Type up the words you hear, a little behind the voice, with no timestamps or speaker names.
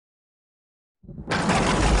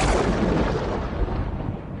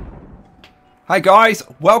Hey guys,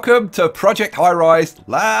 welcome to Project Highrise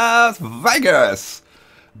Las Vegas.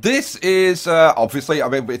 This is obviously, I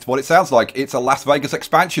mean, it's what it sounds like. It's a Las Vegas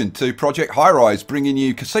expansion to Project Highrise, bringing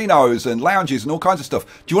you casinos and lounges and all kinds of stuff.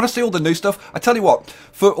 Do you want to see all the new stuff? I tell you what,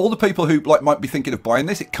 for all the people who might be thinking of buying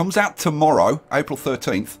this, it comes out tomorrow, April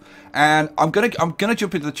 13th. And I'm gonna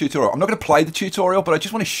jump into the tutorial. I'm not gonna play the tutorial, but I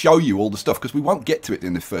just want to show you all the stuff because we won't get to it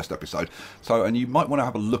in this first episode. So, and you might want to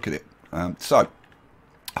have a look at it.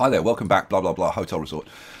 Hi there, welcome back, blah, blah, blah, hotel resort.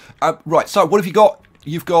 Right, so what have you got?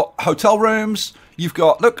 You've got hotel rooms, you've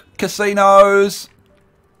got, look, casinos,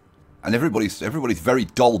 and everybody's very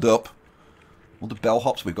dolled up. All the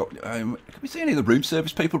bellhops, we've got, can we see any of the room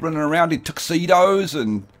service people running around in tuxedos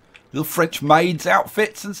and little French maids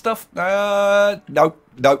outfits and stuff? No,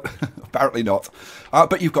 apparently not.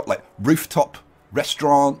 But you've got, like, rooftop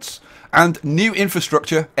restaurants, and new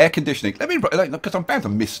infrastructure, air conditioning. Let me, because I'm bound to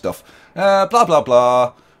miss stuff. Blah, blah,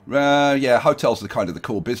 blah. Yeah, hotels are kind of the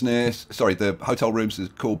core business. Sorry, the hotel rooms is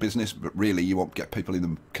the core business, but really you won't get people in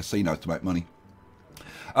the casinos to make money.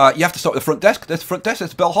 You have to start with the front desk. There's the front desk,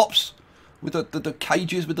 there's the bellhops with the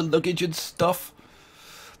cages with the luggage and stuff.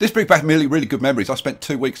 This brings back really good memories. I spent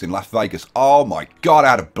 2 weeks in Las Vegas. Oh my God, I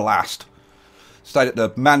had a blast. Stayed at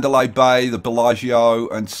the Mandalay Bay, the Bellagio,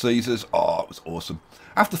 and Caesars. Oh, it was awesome.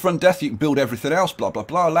 After the front desk, you can build everything else. Blah, blah,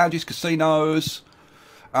 blah. Lounges, casinos.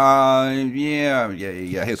 Yeah.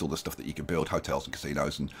 Here's all the stuff that you can build. Hotels and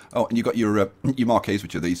casinos. And you've got your marquees,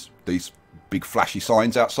 which are these big flashy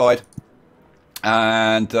signs outside.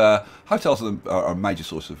 And hotels are a major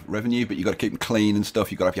source of revenue, but you've got to keep them clean and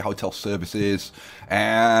stuff. You've got to have your hotel services.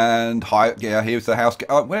 And, here's the house.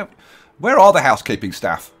 Where are the housekeeping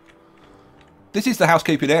staff? This is the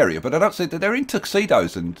housekeeping area, but I don't see that they're in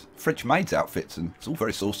tuxedos and French maids outfits, and it's all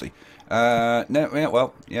very saucy.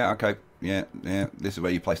 Okay. Yeah, this is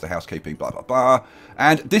where you place the housekeeping, blah, blah, blah.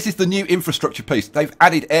 And this is the new infrastructure piece. They've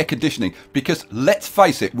added air conditioning, because let's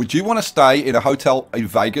face it, would you want to stay in a hotel in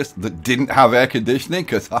Vegas that didn't have air conditioning?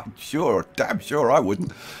 Because I'm damn sure I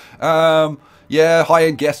wouldn't. Yeah,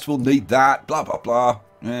 high-end guests will need that, blah, blah, blah.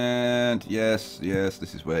 And yes,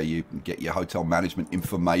 this is where you get your hotel management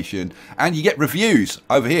information, and you get reviews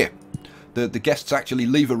over here. The guests actually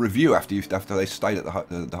leave a review after they stayed at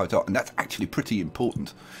the hotel, and that's actually pretty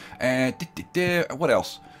important. And what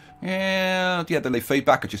else? Yeah, they leave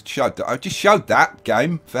feedback. I just showed that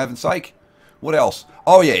game, for heaven's sake. What else?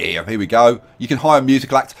 Oh yeah, here we go. You can hire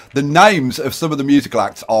musical acts. The names of some of the musical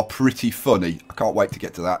acts are pretty funny. I can't wait to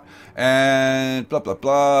get to that. And blah blah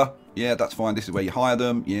blah. Yeah, that's fine. This is where you hire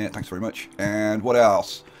them. Yeah, thanks very much. And what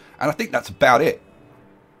else? And I think that's about it.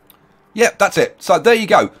 Yeah, that's it. So there you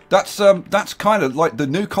go. That's kind of like the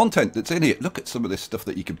new content that's in here. Look at some of this stuff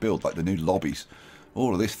that you can build, like the new lobbies,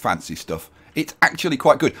 all of this fancy stuff. It's actually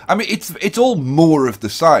quite good. I mean, it's all more of the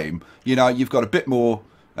same. You know, you've got a bit more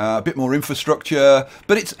infrastructure,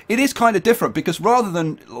 but it is kind of different, because rather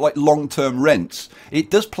than like long-term rents, it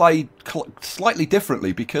does play slightly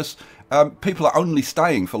differently, because people are only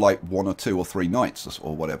staying for like 1 or 2 or 3 nights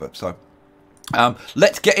or whatever. So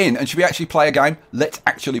let's get in, and should we actually play a game? Let's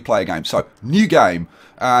actually play a game. So new game,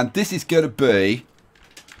 and this is going to be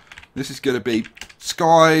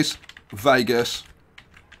Skye's Vegas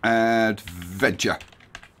Adventure,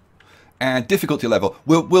 and difficulty level.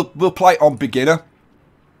 We'll play on beginner.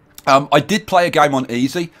 I did play a game on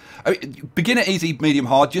easy. I mean, beginner, easy, medium,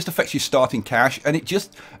 hard just affects your starting cash, and it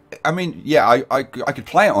just, I mean, yeah, I could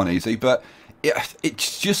play it on easy, but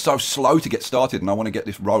it's just so slow to get started, and I want to get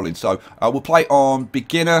this rolling. So we'll play on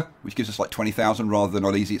beginner, which gives us like 20,000, rather than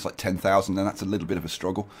on easy, it's like 10,000, and that's a little bit of a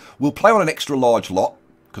struggle. We'll play on an extra large lot,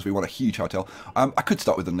 because we want a huge hotel. I could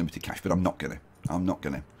start with unlimited cash, but I'm not going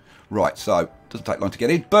to. Right, so doesn't take long to get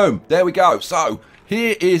in. Boom, there we go. So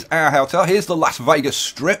here is our hotel. Here's the Las Vegas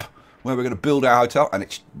Strip, where we're going to build our hotel, and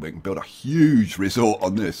we can build a huge resort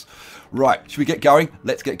on this. Right, should we get going?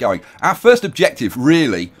 Let's get going. Our first objective,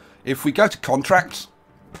 really, if we go to contracts,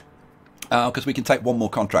 because we can take one more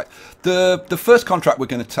contract. The first contract we're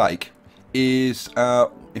going to take is,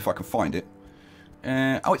 if I can find it.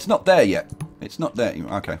 Oh, it's not there yet. It's not there.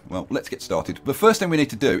 Okay, well, let's get started. The first thing we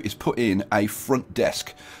need to do is put in a front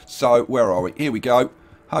desk. So where are we? Here we go.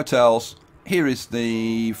 Hotels. Here is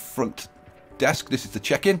the front desk. This is the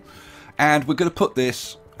check-in. And we're going to put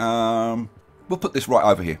this, we'll put this right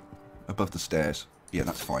over here, above the stairs. Yeah,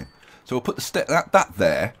 that's fine. So we'll put that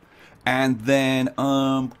there. And then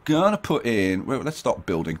I'm going to put in, well, let's start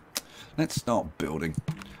building. Let's start building.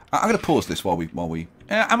 I'm going to pause this while we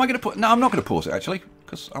am I going to put, no, I'm not going to pause it actually,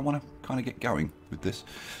 because I want to kind of get going with this.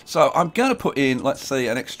 So I'm going to put in, let's say,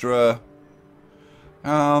 an extra,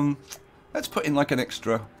 let's put in like an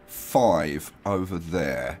extra 5 over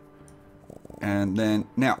there. And then,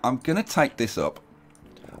 now I'm going to take this up.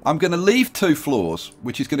 I'm going to leave 2 floors,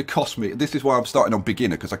 which is going to cost me. This is why I'm starting on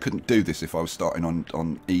beginner, because I couldn't do this if I was starting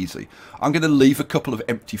on easy. I'm going to leave a couple of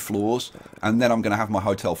empty floors, and then I'm going to have my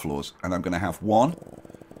hotel floors. And I'm going to have 1,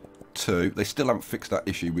 2. They still haven't fixed that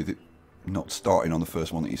issue with it not starting on the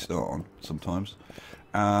first one that you start on sometimes.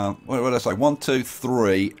 What did I say? 1, 2,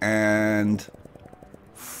 3, and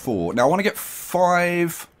 4. Now I want to get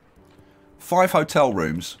 5 hotel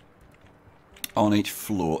rooms on each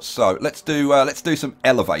floor. So let's do some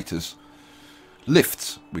elevators,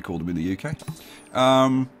 lifts we call them in the UK.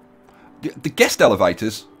 The guest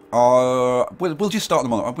elevators are we'll just start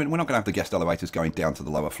them on. We're not going to have the guest elevators going down to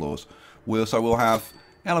the lower floors. We'll have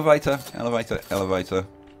elevator, elevator, elevator,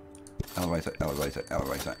 elevator, elevator,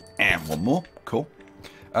 elevator, and 1 more. Cool.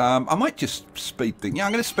 I might just speed things. Yeah,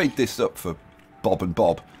 I'm going to speed this up for Bob and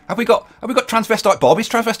Bob. Have we got transvestite Bob? Is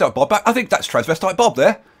transvestite Bob back? I think that's transvestite Bob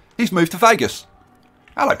there. He's moved to Vegas.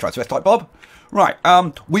 Hello, transvestite Bob. Right.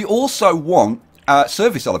 We also want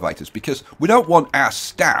service elevators, because we don't want our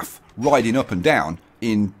staff riding up and down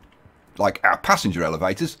in like our passenger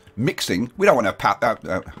elevators mixing. We don't want our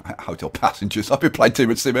hotel passengers. I've been playing too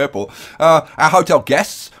much Sim Airport. Our hotel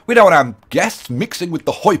guests. We don't want our guests mixing with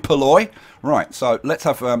the hoi polloi. Right. So let's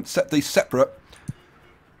have set these separate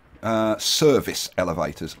service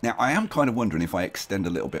elevators. Now I am kind of wondering if I extend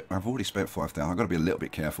a little bit. I've already spent 5,000. I've got to be a little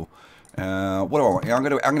bit careful. What do I want? I'm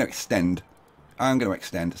going to extend. I'm going to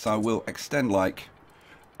extend. So we'll extend like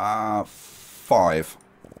 5.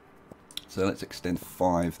 So let's extend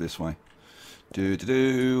 5 this way.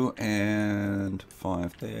 And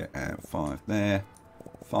 5 there, and 5 there,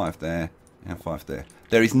 5 there, and 5 there.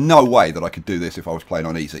 There is no way that I could do this if I was playing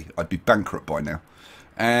on easy. I'd be bankrupt by now.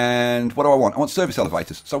 And what do I want? I want service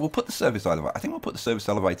elevators. So we'll put the service elevator. I think we'll put the service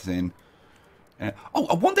elevators in.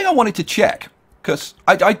 One thing I wanted to check, because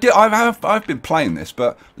I've been playing this,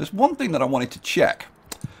 but there's one thing that I wanted to check,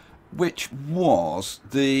 which was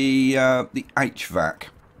the HVAC.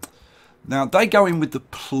 Now they go in with the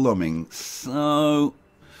plumbing. So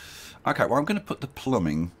okay, well I'm going to put the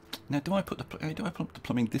plumbing. Now do I put the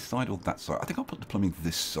plumbing this side or that side? I think I'll put the plumbing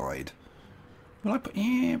this side. Will I put?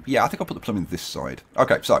 Yeah, I think I'll put the plumbing this side.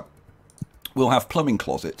 Okay, so we'll have plumbing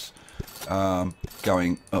closets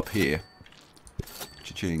going up here.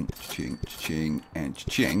 Cha-ching, cha-ching, cha-ching, and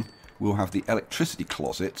cha-ching. We'll have the electricity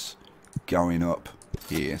closets going up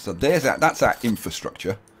here. So there's that's our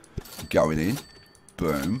infrastructure going in.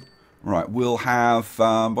 Boom. Right, we'll have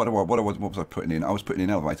what was I putting in? I was putting in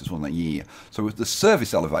elevators, wasn't I? Yeah. So with the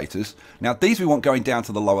service elevators, now these we want going down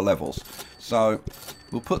to the lower levels. So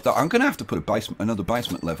we'll put that. I'm going to have to put another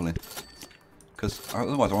basement level in, because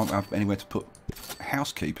otherwise I won't have anywhere to put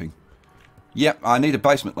housekeeping. Yep, I need a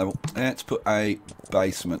basement level. Let's put a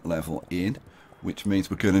basement level in, which means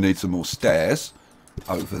we're going to need some more stairs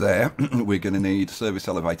over there. We're going to need a service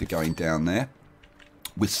elevator going down there.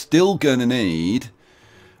 We're still going to need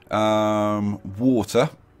water.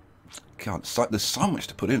 God, there's so much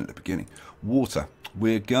to put in at the beginning. Water.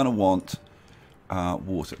 We're going to want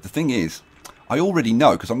water. The thing is, I already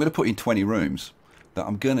know, because I'm going to put in 20 rooms, that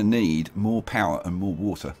I'm going to need more power and more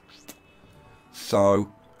water.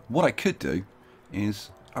 So what I could do is,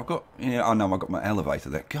 I've got, yeah, I know I've got my elevator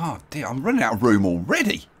there. God dear, I'm running out of room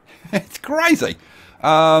already. It's crazy.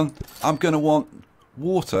 I'm going to want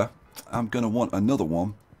water. I'm going to want another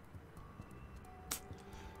one.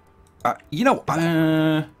 I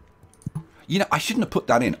shouldn't have put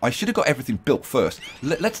that in. I should have got everything built first.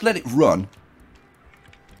 Let's let it run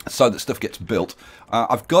so that stuff gets built.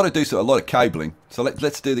 I've got to do a lot of cabling. So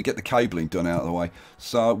let's get the cabling done out of the way.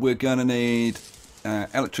 So we're going to need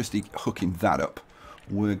electricity hooking that up.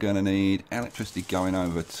 We're going to need electricity going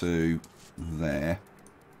over to there.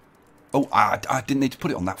 Oh, I didn't need to put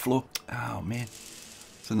it on that floor. Oh, man.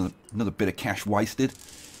 It's another bit of cash wasted.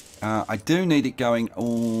 I do need it going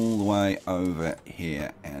all the way over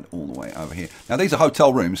here and all the way over here. Now, these are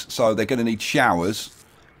hotel rooms, so they're going to need showers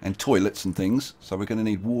and toilets and things. So we're going to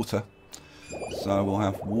need water. So we'll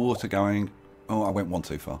have water going. Oh, I went one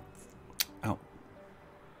too far. Oh.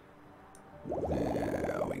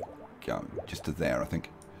 There we go. Just to there, I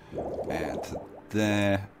think. And to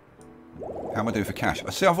there. How am I doing for cash?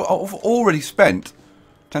 I see I've already spent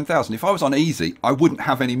 10,000. If I was on easy, I wouldn't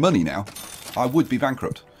have any money now. I would be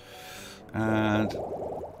bankrupt. And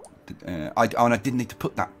I didn't need to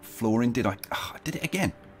put that floor in, did I? Oh, I did it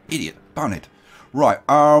again. Idiot. Bonehead. Right.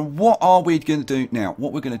 What are we going to do now?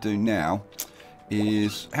 What we're going to do now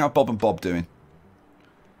is... How are Bob and Bob doing?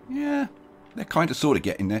 Yeah. They're kind of sort of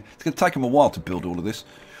getting there. It's going to take them a while to build all of this.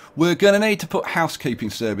 We're going to need to put housekeeping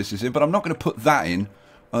services in, but I'm not going to put that in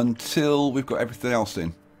until we've got everything else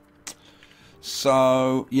in.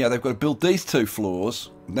 So, yeah, they've got to build these 2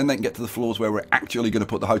 floors, and then they can get to the floors where we're actually going to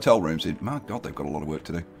put the hotel rooms in. My God, they've got a lot of work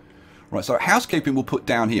to do. Right, so housekeeping we'll put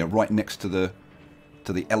down here, right next to the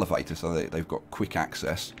elevator, so they've got quick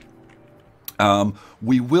access.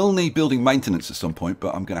 We will need building maintenance at some point,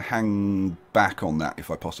 but I'm going to hang back on that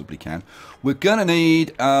if I possibly can. We're going to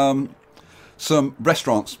need some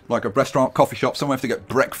restaurants, like a restaurant, coffee shop, somewhere to get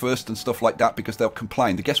breakfast and stuff like that, because they'll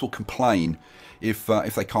complain. The guests will complain if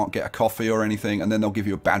they can't get a coffee or anything, and then they'll give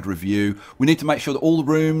you a bad review. We need to make sure that all the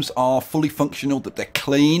rooms are fully functional, that they're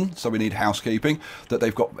clean, so we need housekeeping, that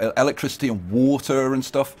they've got electricity and water and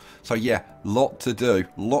stuff. So yeah, lot to do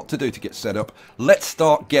to get set up. Let's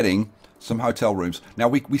start getting some hotel rooms. Now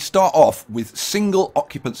we start off with single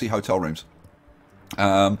occupancy hotel rooms.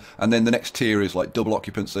 And then the next tier is like double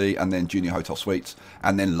occupancy, and then junior hotel suites,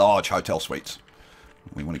 and then large hotel suites.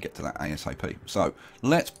 We want to get to that ASAP. So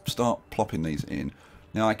let's start plopping these in.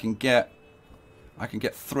 Now I can get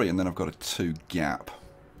 3, and then I've got a 2 gap.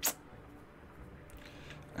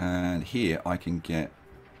 And here I can get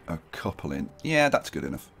a couple in. Yeah, that's good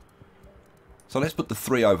enough. So let's put the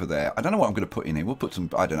 3 over there. I don't know what I'm going to put in here. We'll put some,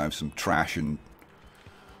 I don't know, some trash and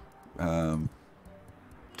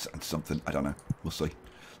something. I don't know. We'll see.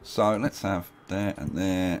 So let's have there and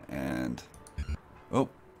there and... Oh,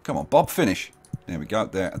 come on, Bob, finish. There we go.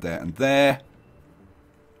 There, there, and there.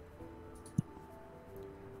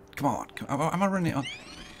 Come on. Am I running it on...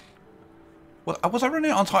 What, was I running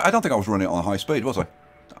it on high? I don't think I was running it on high speed, was I?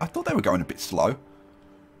 I thought they were going a bit slow.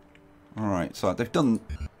 Alright, so they've done...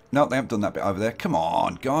 No, they haven't done that bit over there. Come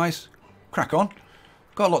on, guys. Crack on.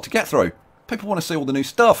 Got a lot to get through. People want to see all the new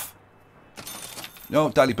stuff. No,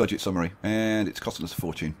 daily budget summary. And it's costing us a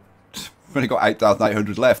fortune. We've only got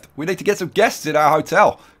 8,800 left. We need to get some guests in our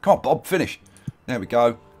hotel. Come on, Bob, finish. There we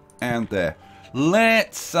go. And there.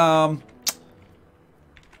 Let's, yeah.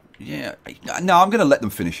 No, I'm going to let them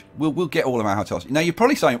finish. We'll get all of our hotels. Now, you're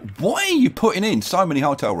probably saying, why are you putting in so many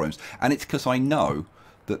hotel rooms? And it's because I know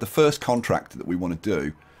that the first contract that we want to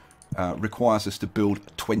do requires us to build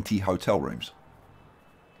 20 hotel rooms.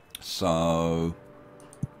 So,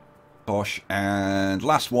 posh, and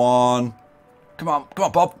last one. Come on,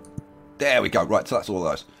 Bob. There we go. Right, so that's all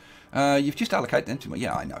of those. You've just allocated them to me.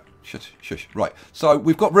 Yeah, I know. Shush. Right, so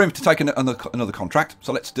we've got room to take another contract.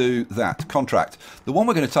 So let's do that. Contract. The one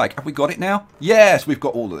we're going to take, have we got it now? Yes, we've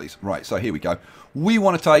got all of these. Right, so here we go. We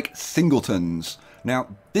want to take singletons. Now,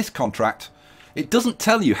 this contract, it doesn't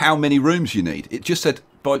tell you how many rooms you need. It just said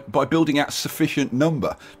by building out a sufficient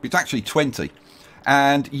number. It's actually 20.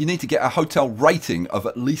 And you need to get a hotel rating of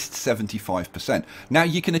at least 75%. Now,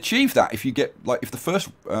 you can achieve that if you get, like, if the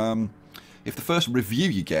first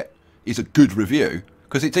review you get is a good review,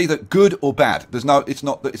 because it's either good or bad. It's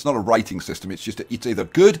not a rating system. It's just it's either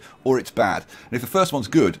good or it's bad. And if the first one's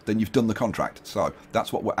good, then you've done the contract. So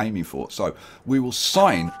that's what we're aiming for. So we will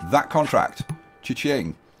sign that contract.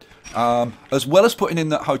 Cha-ching. As well as putting in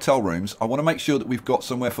the hotel rooms, I want to make sure that we've got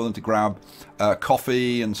somewhere for them to grab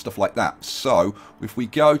coffee and stuff like that. So if we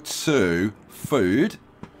go to food,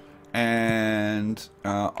 and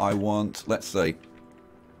I want, let's see,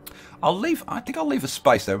 I think I'll leave a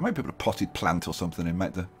space there. Maybe put a potted plant or something and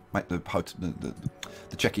make the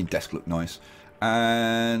check-in desk look nice.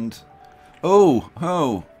 And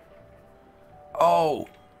oh.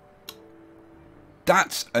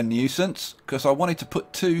 That's a nuisance, because I wanted to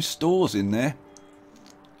put 2 stores in there.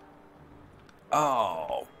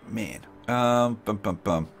 Oh, man. Okay,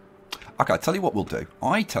 I tell you what we'll do.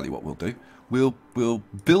 We'll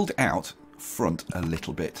build out front a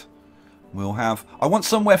little bit. We'll have... I want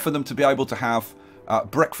somewhere for them to be able to have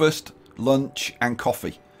breakfast, lunch, and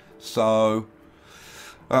coffee. So,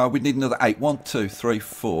 we'd need another 8. 1, 2, 3,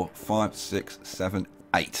 4, 5, 6, 7,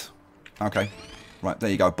 8. Okay. Right,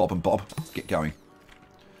 there you go, Bob and Bob. Let's get going.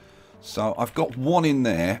 So I've got 1 in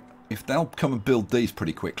there. If they'll come and build these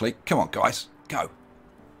pretty quickly. Come on, guys. Go.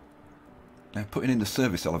 They're putting in the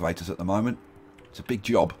service elevators at the moment. It's a big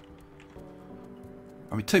job.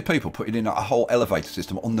 I mean, 2 people putting in a whole elevator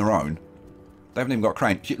system on their own. They haven't even got a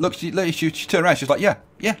crane. She turned around. She's like, yeah.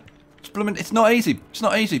 It's not easy. It's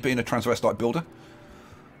not easy being a transvestite builder.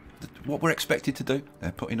 What we're expected to do.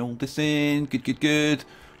 They're putting all this in. Good.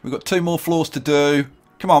 We've got 2 more floors to do.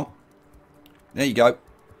 Come on. There you go.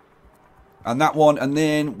 And that one, and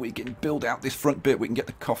then we can build out this front bit. We can get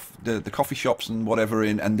the coffee shops and whatever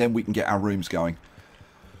in, and then we can get our rooms going.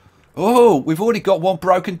 Oh, we've already got 1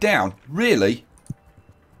 broken down. Really?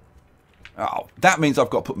 Oh, that means I've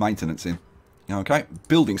got to put maintenance in. Okay,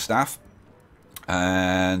 building staff.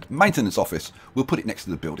 And maintenance office. We'll put it next to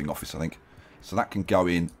the building office, I think. So that can go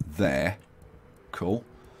in there. Cool.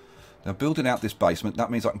 Now building out this basement,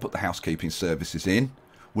 that means I can put the housekeeping services in.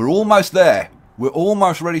 We're almost there. We're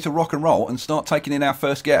almost ready to rock and roll and start taking in our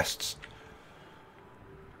first guests.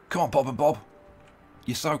 Come on, Bob and Bob.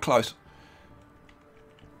 You're so close.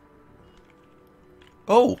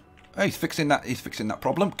 Oh, he's fixing that. He's fixing that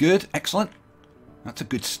problem. Good, excellent. That's a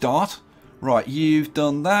good start. Right, you've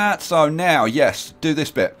done that. So now, yes, do this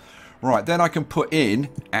bit. Right, then I can put in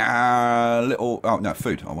a little... Oh, no,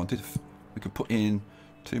 food I wanted. We can put in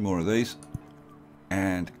 2 more of these.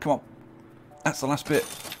 And, come on. That's the last bit.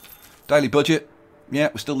 Daily budget. Yeah,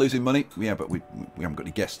 we're still losing money. Yeah, but we haven't got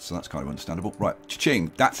any guests, so that's kind of understandable. Right,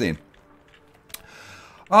 cha-ching. That's in.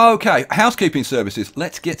 Okay, housekeeping services.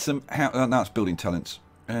 Let's get some... no, it's building talents.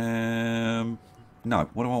 No,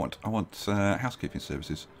 what do I want? I want housekeeping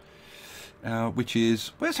services. Which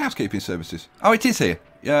is... Where's housekeeping services? Oh, it is here.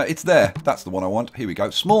 Yeah, it's there. That's the one I want. Here we go.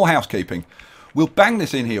 Small housekeeping. We'll bang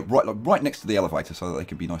this in here right next to the elevator so that they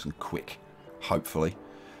can be nice and quick. Hopefully.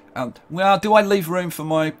 Well, do I leave room for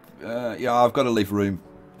my... yeah, I've got to leave room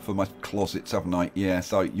for my closets, haven't I? Yeah,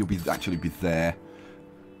 so you'll actually be there.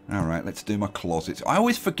 Alright, let's do my closets. I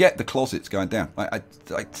always forget the closets going down. I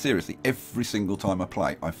seriously, every single time I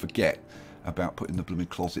play, I forget about putting the blooming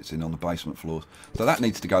closets in on the basement floors. So that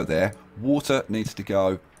needs to go there. Water needs to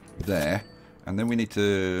go there. And then we need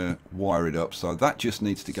to wire it up. So that just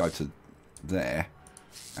needs to go to there.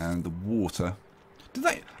 And the water...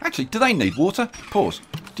 Do they need water? Pause.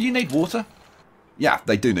 Do you need water? Yeah,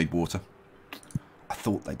 they do need water. I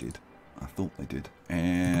thought they did.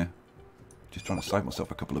 Just trying to save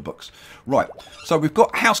myself a couple of bucks. Right, so we've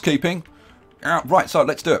got housekeeping. Right, so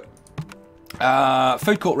let's do it.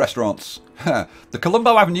 Food court restaurants. The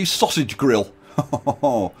Colombo Avenue Sausage Grill.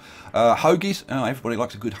 Hoagies. Oh, everybody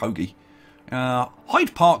likes a good hoagie.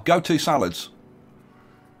 Hyde Park go-to salads.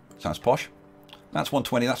 Sounds posh. That's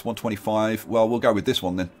 120, that's 125. Well, we'll go with this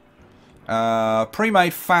one then.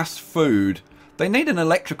 Pre-made fast food. They need an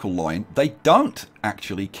electrical line. They don't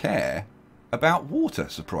actually care about water,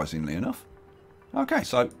 surprisingly enough. Okay,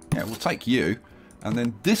 so yeah, we'll take you. And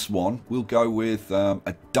then this one, we'll go with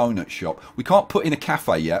a donut shop. We can't put in a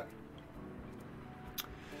cafe yet.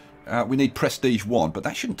 We need Prestige 1, but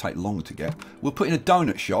that shouldn't take long to get. We'll put in a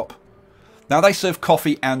donut shop. Now, they serve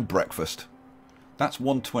coffee and breakfast. That's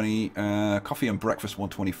 120. Coffee and breakfast,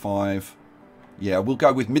 125. Yeah, we'll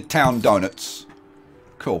go with Midtown Donuts.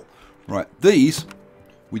 Cool. Right, these,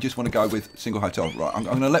 we just want to go with single hotel. Right, I'm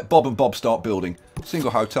going to let Bob and Bob start building.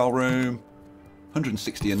 Single hotel room,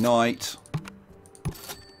 160 a night.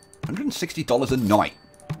 $160 a night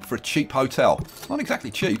for a cheap hotel. Not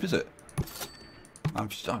exactly cheap, is it? I'm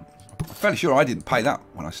fairly sure I didn't pay that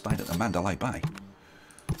when I stayed at the Mandalay Bay.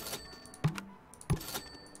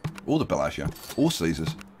 Or the Bellagio. Or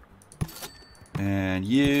Caesars. And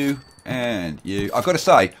you. And you. I've got to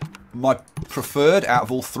say, my preferred out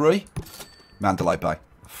of all three, Mandalay Bay.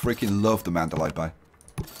 Freaking love the Mandalay Bay.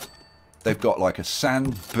 They've got like a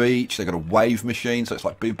sand beach. They've got a wave machine, so it's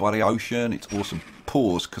like being by the ocean. It's awesome.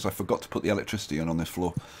 Pause, because I forgot to put the electricity on this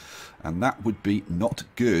floor. And that would be not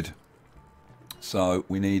good. So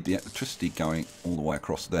we need the electricity going all the way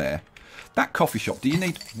across there. That coffee shop, do you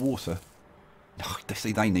need water? Oh, they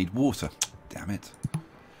see they need water. Damn it.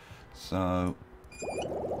 So,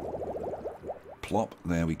 plop.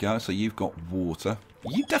 There we go. So you've got water.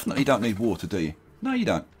 You definitely don't need water, do you? No, you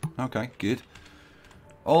don't. Okay, good.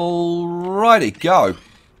 Alrighty, go.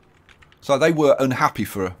 So they were unhappy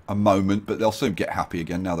for a moment, but they'll soon get happy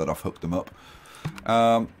again now that I've hooked them up.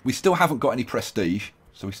 We still haven't got any prestige,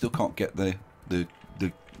 so we still can't get the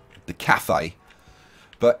cafe.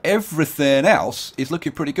 But everything else is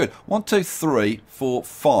looking pretty good. 1, 2, 3, 4,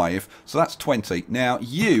 5. So that's 20. Now,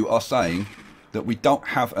 you are saying that we don't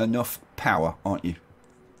have enough power, aren't you?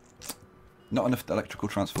 Not enough electrical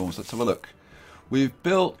transformers. Let's have a look. We've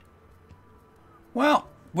built... Well,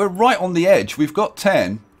 we're right on the edge. We've got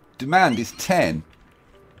 10. Demand is 10.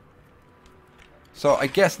 So I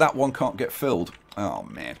guess that one can't get filled. Oh,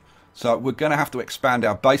 man. So we're going to have to expand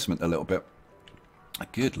our basement a little bit.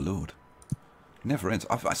 Good Lord. Never ends.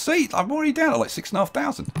 I see, I'm already down at like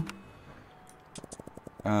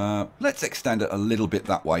 6,500. Let's extend it a little bit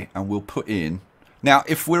that way, and we'll put in... Now,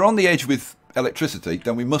 if we're on the edge with electricity,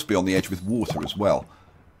 then we must be on the edge with water as well.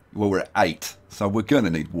 Well, we're at 8, so we're going to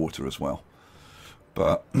need water as well.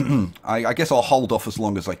 But I guess I'll hold off as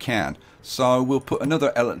long as I can. So we'll put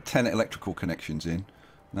another 10 electrical connections in.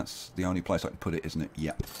 That's the only place I can put it, isn't it?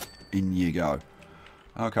 Yeah. In you go.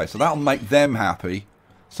 Okay, so that'll make them happy.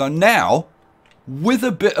 So now... With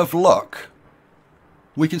a bit of luck,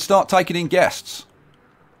 we can start taking in guests.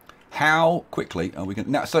 How quickly are we going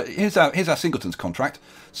to... Now, so here's our singletons contract.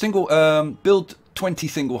 Build 20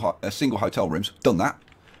 single hotel rooms. Done that.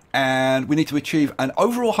 And we need to achieve an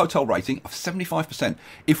overall hotel rating of 75%.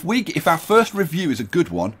 If our first review is a good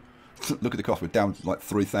one... Look at the cost. We're down to like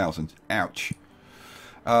 3,000. Ouch.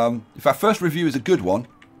 If our first review is a good one,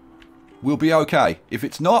 we'll be okay. If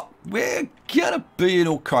it's not, we're going to be in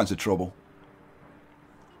all kinds of trouble.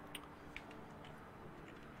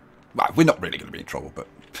 Well, we're not really going to be in trouble, but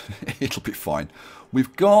it'll be fine.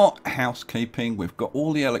 We've got housekeeping. We've got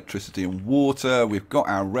all the electricity and water. We've got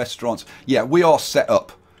our restaurants. Yeah, we are set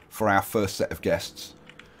up for our first set of guests.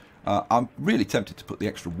 I'm really tempted to put the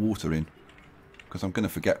extra water in because I'm going to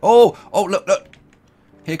forget. Oh, look.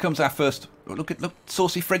 Here comes our first. Look,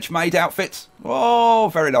 saucy French maid outfits. Oh,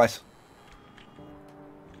 very nice.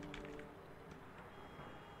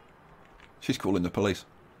 She's calling the police.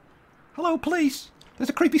 Hello, police. There's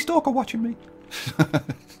a creepy stalker watching me.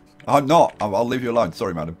 I'm not. I'll leave you alone.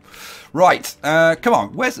 Sorry, madam. Right. Come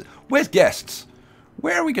on. Where's guests?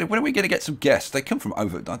 When are we going to get some guests? They come from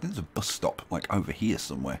over. I think there's a bus stop like over here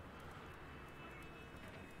somewhere.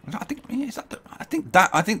 I think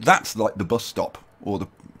that's like the bus stop, or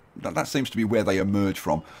that seems to be where they emerge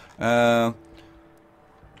from. That's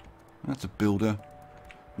a builder.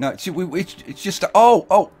 No, it's just.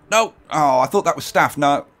 Oh no. Oh, I thought that was staff.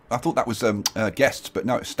 No. I thought that was guests, but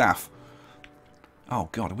no, it's staff. Oh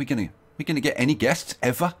God, are we gonna get any guests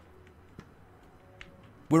ever?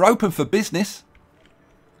 We're open for business.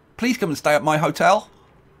 Please come and stay at my hotel.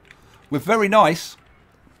 We're very nice.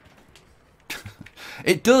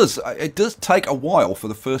 It does take a while for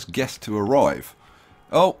the first guest to arrive.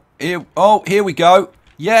 Oh, here we go.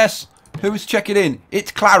 Yes, who's checking in?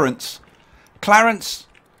 It's Clarence. Clarence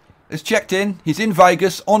has checked in. He's in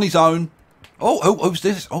Vegas on his own. Oh, who's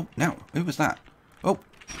this? Oh, now, who was that? Oh,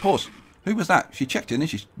 pause. Who was that? She checked in and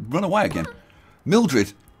she's run away again.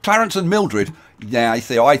 Mildred. Clarence and Mildred. Yeah, I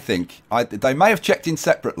think they may have checked in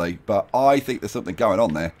separately, but I think there's something going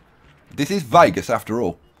on there. This is Vegas after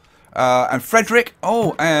all. And Frederick.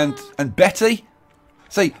 Oh, and Betty.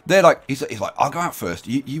 See, they're like, he's like, I'll go out first.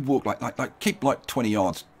 You walk like keep like 20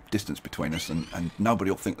 yards distance between us, and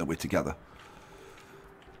nobody will think that we're together.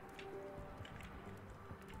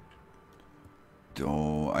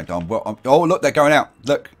 Oh, I don't. Well, oh, look, they're going out.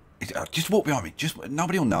 Look, just walk behind me.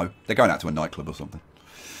 Nobody will know. They're going out to a nightclub or something.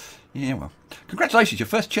 Yeah, well, congratulations. Your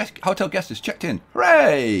first hotel guest has checked in.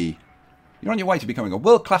 Hooray! You're on your way to becoming a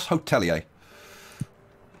world-class hotelier.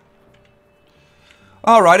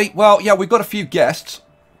 Alrighty. Well, yeah, we've got a few guests.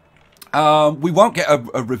 We won't get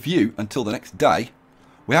a review until the next day.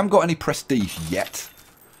 We haven't got any prestige yet.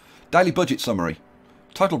 Daily budget summary.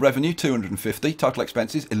 Total revenue, 250. Total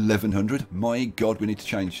expenses, 1,100. My God, we need to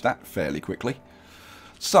change that fairly quickly.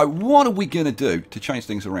 So what are we going to do to change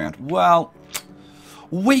things around? Well,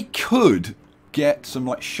 we could get some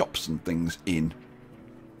like shops and things in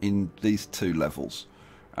these two levels,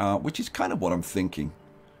 which is kind of what I'm thinking.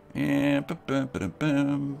 Yeah, what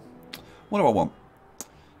do I want?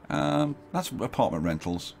 That's apartment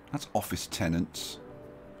rentals. That's office tenants.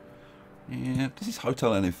 Yeah, this is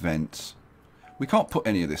hotel and events. We can't put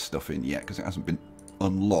any of this stuff in yet because it hasn't been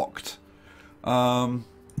unlocked. Don't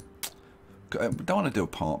want to do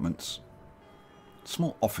apartments.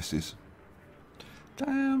 Small offices.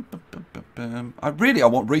 I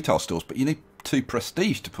want retail stores, but you need 2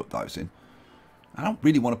 prestige to put those in. I don't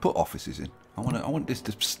really want to put offices in. I want this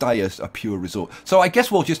to stay as a pure resort. So I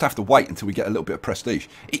guess we'll just have to wait until we get a little bit of prestige.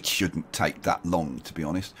 It shouldn't take that long, to be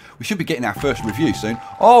honest. We should be getting our first review soon.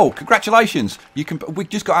 Oh, congratulations! We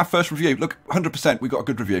just got our first review. Look, 100%. We got a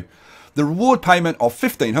good review. The reward payment of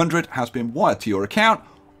 1,500 has been wired to your account.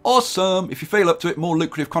 Awesome! If you feel up to it, more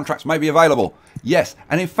lucrative contracts may be available. Yes,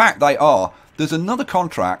 and in fact they are. There's another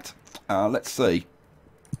contract. Let's see.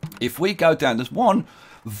 If we go down, there's one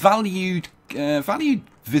valued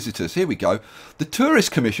visitors. Here we go. The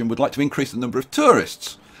Tourist Commission would like to increase the number of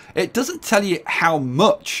tourists. It doesn't tell you how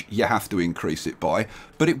much you have to increase it by,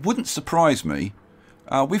 but it wouldn't surprise me.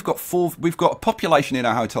 We've got a population in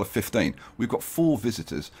our hotel of 15. We've got 4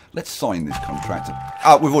 visitors. Let's sign this contract.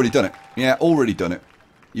 We've already done it. Yeah, already done it.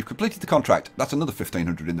 You've completed the contract. That's another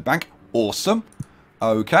 1,500 in the bank. Awesome.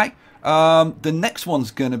 Okay. The next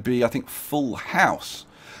one's going to be, I think, Full House.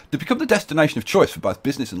 To become the destination of choice for both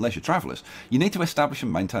business and leisure travellers, you need to establish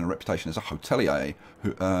and maintain a reputation as a hotelier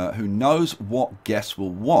who knows what guests will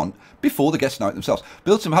want before the guests know it themselves.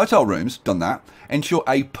 Build some hotel rooms, done that. Ensure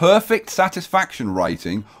a perfect satisfaction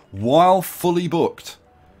rating while fully booked.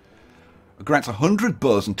 Grants 100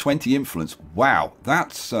 buzz and 20 influence. Wow,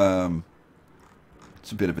 that's a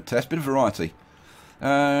bit of a test, bit of variety.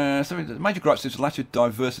 So the major gripes is lack of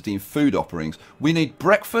diversity in food offerings. We need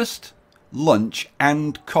breakfast, lunch,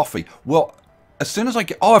 and coffee. Well, as soon as I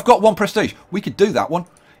get... Oh, I've got 1 prestige. We could do that one.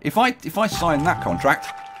 If I sign that contract...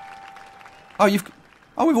 Oh,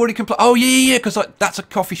 we've already completed... Oh, yeah, because that's a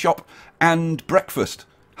coffee shop and breakfast.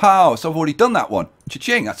 Oh, so I've already done that one.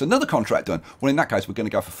 Cha-ching, that's another contract done. Well, in that case, we're going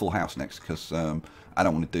to go for full house next because I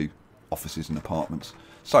don't want to do offices and apartments.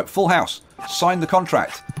 So, full house. Sign the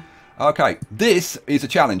contract. Okay, this is a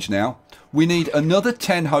challenge now. We need another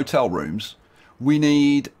 10 hotel rooms. We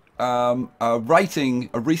need a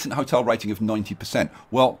recent hotel rating of 90%.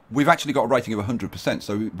 Well, we've actually got a rating of 100%,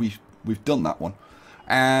 so we've done that one.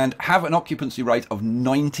 And have an occupancy rate of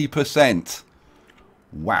 90%.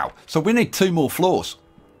 Wow. So we need 2 more floors.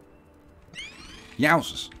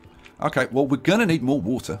 Yowzers. Okay, well, we're going to need more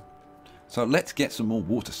water. So let's get some more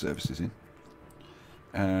water services in.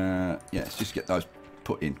 Yeah, let's just get those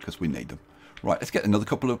put in because we need them. Right, let's get another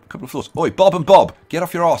couple of floors. Oi, Bob and Bob, get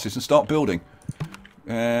off your asses and start building.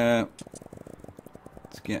 Let's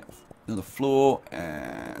get another floor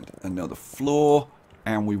and another floor.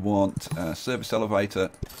 And we want a service elevator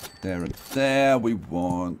there and there. We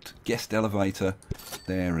want guest elevator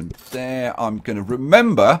there and there. I'm going to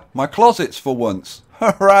remember my closets for once.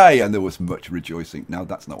 Hooray! And there was much rejoicing. No,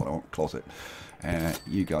 that's not what I want. Closet.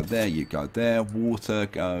 You go there, you go there. Water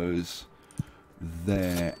goes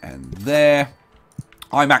there and there.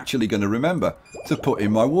 I'm actually going to remember to put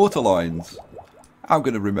in my water lines. I'm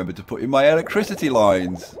going to remember to put in my electricity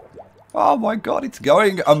lines. Oh my god, it's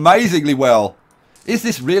going amazingly well. Is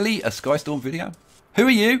this really a Skystorm video? Who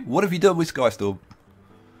are you? What have you done with Skystorm?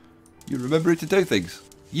 You remember it to do things.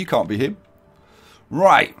 You can't be him.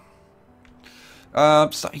 Right.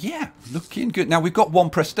 So, yeah, looking good. Now, we've got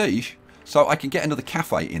 1 prestige, so I can get another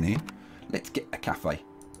cafe in here. Let's get a cafe.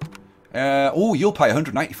 Oh, you'll pay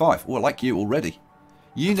 185. Oh, I like you already.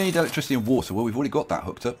 You need electricity and water. Well, we've already got that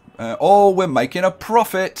hooked up. Oh, we're making a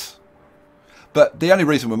profit. But the only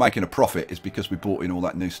reason we're making a profit is because we bought in all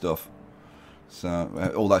that new stuff.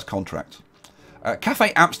 So, all those contracts.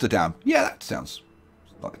 Cafe Amsterdam. Yeah, that sounds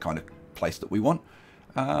like the kind of place that we want.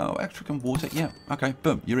 Electric and water. Yeah, okay,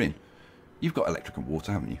 boom, you're in. You've got electric and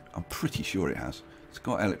water, haven't you? I'm pretty sure it has. It's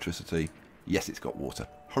got electricity. Yes, it's got water.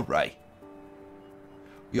 Hooray.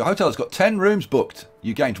 Your hotel has got 10 rooms booked.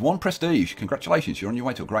 You gained 1 prestige. Congratulations, you're on your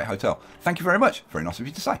way to a great hotel. Thank you very much. Very nice of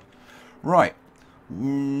you to say. Right.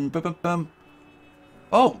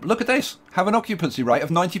 Oh, look at this. Have an occupancy rate of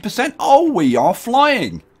 90%. Oh, we are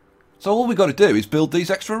flying. So all we've got to do is build these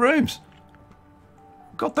extra rooms.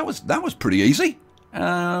 God, that was pretty easy. When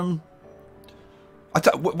I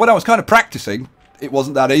was kind of practicing, it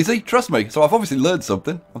wasn't that easy. Trust me. So I've obviously learned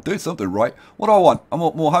something. I'm doing something right. What do I want? I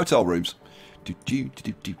want more hotel rooms. And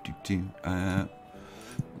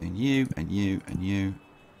you, and you, and you,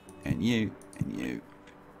 and you, and you.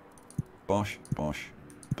 Bosh, bosh,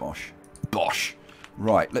 bosh, bosh.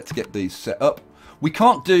 Right, let's get these set up. We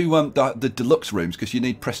can't do the deluxe rooms because you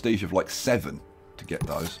need prestige of like 7 to get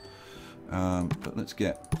those. But let's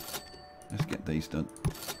get these done.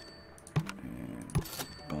 And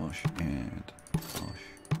bosh and bosh.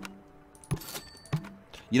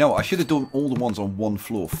 You know what? I should have done all the ones on 1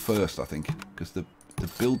 floor first. I think because the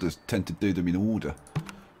builders tend to do them in order.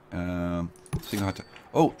 Oh,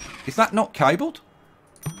 is that not cabled?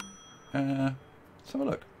 Let's have a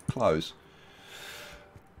look. Close.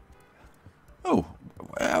 Oh,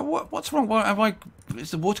 what's wrong?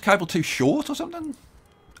 Is the water cable too short or something?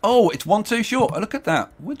 Oh, it's 1 too short. Oh, look at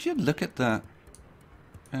that. Would you look at that?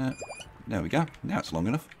 There we go. Now it's long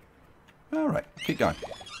enough. All right, keep going.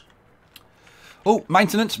 Oh,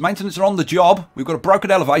 maintenance. Maintenance are on the job. We've got a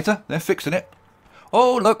broken elevator. They're fixing it.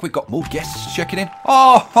 Oh, look, we've got more guests checking in.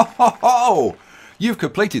 Oh, ho, ho, ho. You've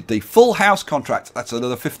completed the full house contract. That's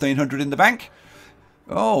another 1,500 in the bank.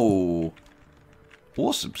 Oh,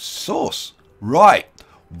 awesome sauce. Right,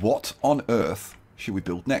 what on earth should we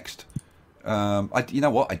build next? You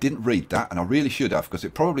know what? I didn't read that, and I really should have, because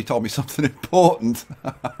it probably told me something important.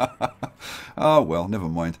 Oh well, never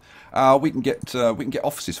mind. We can get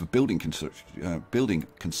offices for building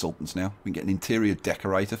consultants now. We can get an interior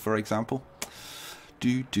decorator, for example.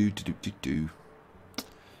 Yeah,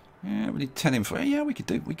 we need 10 info. Yeah, we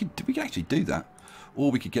could actually do that,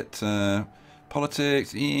 or we could get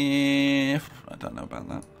politics. Yeah, I don't know about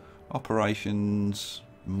that. Operations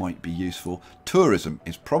might be useful. Tourism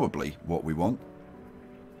is probably what we want.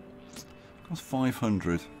 Cost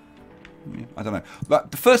 500. Yeah, I don't know.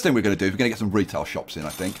 But the first thing we're going to do is we're going to get some retail shops in, I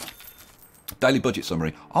think. Daily budget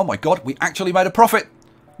summary. Oh my god, we actually made a profit.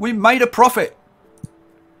 We made a profit.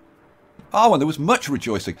 Oh, and there was much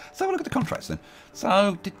rejoicing. Let's have a look at the contracts then.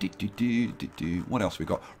 So, what else we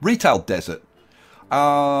got? Retail desert.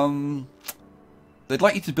 They'd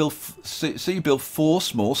like you to build, see you build 4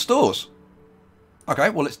 small stores. Okay,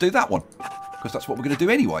 well, let's do that one. Because that's what we're going to do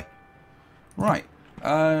anyway. Right.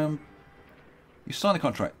 You sign the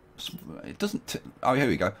contract. It doesn't... oh, here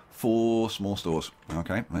we go. 4 small stores.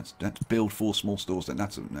 Okay, let's build 4 small stores then.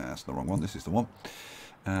 That's the wrong one. This is the one.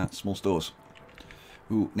 Small stores.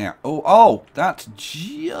 Ooh, now... oh, that's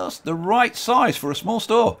just the right size for a small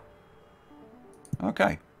store.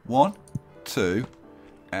 Okay. 1, 2...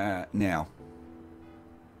 now...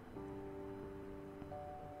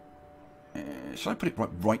 should I put it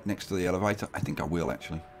right next to the elevator? I think I will,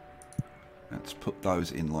 actually. Let's put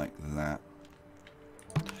those in like that.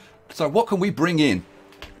 So what can we bring in?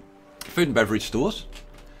 Food and beverage stores.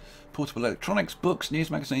 Portable electronics, books, news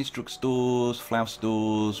magazines, drugstores, flower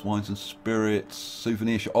stores, wines and spirits,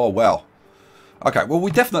 souvenir shop. Oh, well. Okay, well, we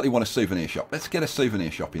definitely want a souvenir shop. Let's get a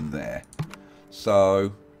souvenir shop in there.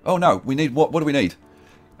 So... oh, no. We need... what do we need?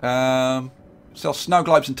 Sell snow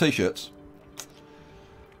globes and T-shirts.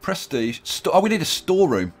 Prestige. Oh, we need a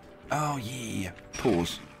storeroom. Oh, yeah.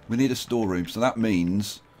 Pause. We need a storeroom. So that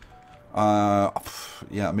means... yeah,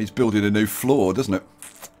 it means building a new floor, doesn't it?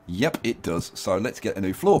 Yep, it does. So let's get a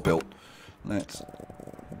new floor built. Let's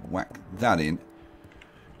whack that in.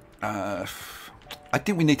 I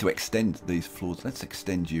think we need to extend these floors. Let's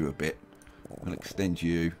extend you a bit. We'll extend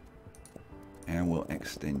you. And we'll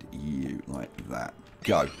extend you like that.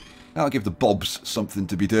 Go. That'll give the bobs something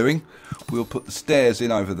to be doing. We'll put the stairs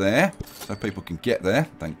in over there so people can get there.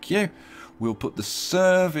 Thank you. We'll put the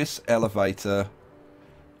service elevator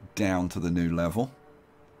down to the new level.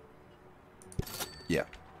 Yeah.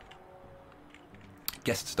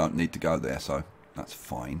 Guests don't need to go there, so that's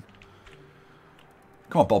fine.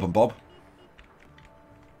 Come on, Bob and Bob.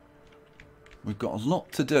 We've got a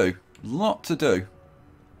lot to do. Lot to do.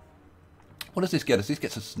 What does this get us? This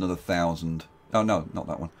gets us another 1,000. Oh, no, not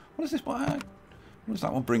that one. What does this... what does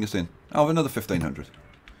that one bring us in? Oh, another 1,500.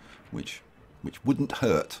 Which wouldn't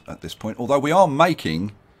hurt at this point. Although we are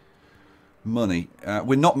making money.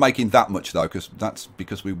 We're not making that much, though, because that's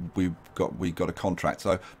because we got a contract.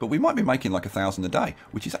 So, but we might be making like 1,000 a day,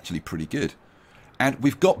 which is actually pretty good. And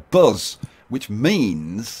we've got buzz, which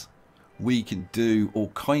means we can do all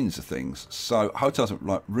kinds of things. So, hotels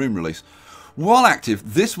like room release. While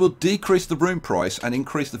active, this will decrease the room price and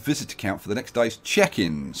increase the visitor count for the next day's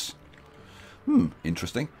check-ins.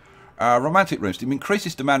 Interesting. Romantic rooms. It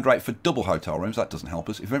increases demand rate for double hotel rooms. That doesn't help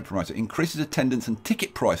us. Event promoter increases attendance and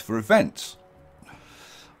ticket price for events.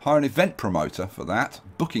 Hire an event promoter for that.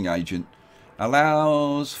 Booking agent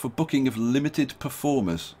allows for booking of limited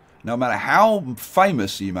performers. No matter how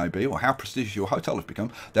famous you may be or how prestigious your hotel has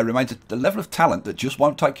become, there remains a level of talent that just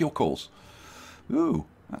won't take your calls. Ooh.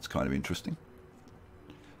 That's kind of interesting.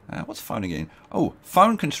 What's phoning in? Oh,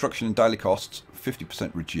 phone construction and daily costs,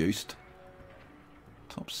 50% reduced.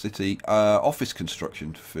 Top city. Office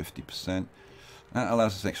construction, 50%. That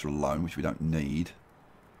allows us extra loan, which we don't need.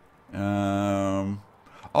 Oh,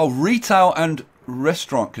 retail and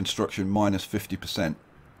restaurant construction, minus 50%.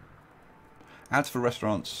 Ads for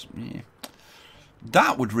restaurants, yeah.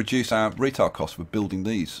 That would reduce our retail costs for building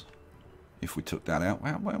these, if we took that out.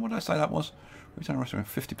 What did I say that was? Retail restaurant,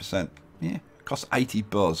 50%. Yeah, costs 80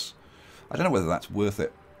 buzz. I don't know whether that's worth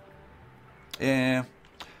it. Yeah,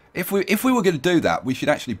 if we were going to do that, we should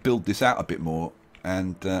actually build this out a bit more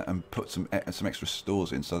and put some extra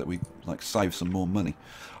stores in so that we like save some more money.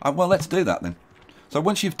 Well, let's do that then. So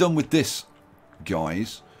once you've done with this,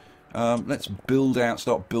 guys, let's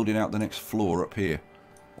start building out the next floor up here.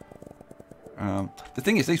 The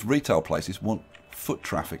thing is, these retail places want foot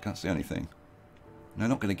traffic. That's the only thing. They're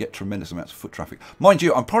not going to get tremendous amounts of foot traffic. Mind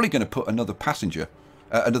you, I'm probably going to put another passenger,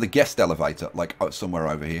 another guest elevator, like somewhere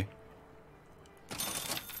over here.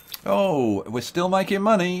 Oh, we're still making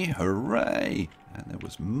money. Hooray. And there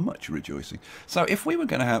was much rejoicing. So if we were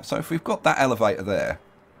going to have, if we've got that elevator there,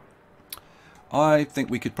 I think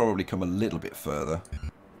we could probably come a little bit further.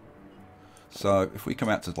 So if we come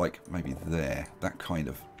out to like maybe there, that kind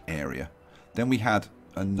of area, then we had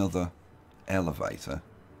another elevator.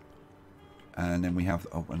 And then we have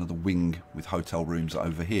another wing with hotel rooms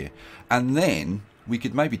over here. And then we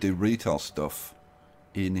could maybe do retail stuff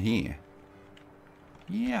in here.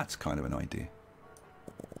 Yeah, that's kind of an idea.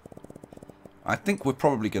 I think we're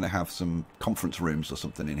probably going to have some conference rooms or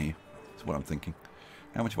something in here. That's what I'm thinking.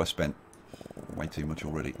 How much have I spent? Way too much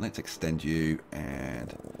already. Let's extend you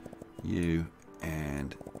and you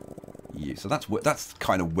and you. So that's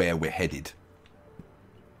kind of where we're headed.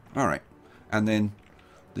 All right. And then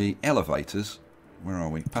the elevators where are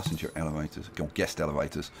we? Passenger elevators, or guest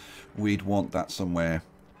elevators. We'd want that somewhere,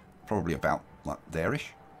 probably about like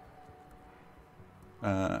there-ish.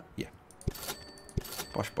 Yeah.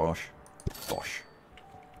 Bosh, bosh, bosh.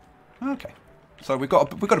 Okay. So we've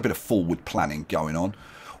got a bit of forward planning going on.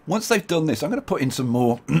 Once they've done this, I'm going to put in some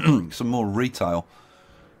more some more retail.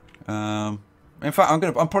 In fact, I'm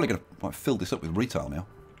probably going to fill this up with retail now.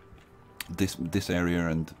 This area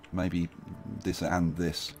and maybe this and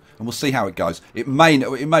this, and we'll see how it goes. It may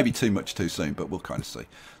be too much too soon, but we'll kind of see.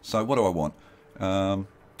 So what do I want?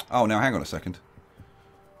 Oh, now hang on a second.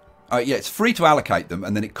 Yeah, it's free to allocate them,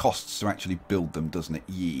 and then it costs to actually build them, doesn't it?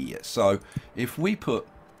 Yeah. So if we put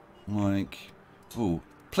like, ooh,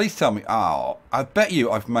 please tell me. Oh, I bet you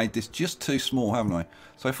I've made this just too small, haven't I?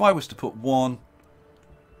 So if I was to put 1,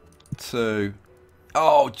 2,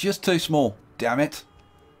 oh, just too small. Damn it.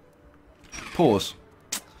 Pause.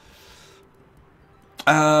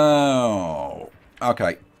 Oh,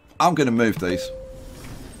 okay. I'm going to move these.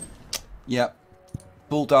 Yep.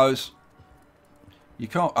 Bulldoze. You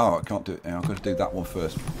can't. Oh, I can't do it. I've got to do that one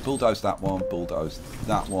first. Bulldoze that one. Bulldoze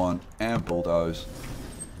that one. And bulldoze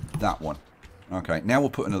that one. Okay. Now we'll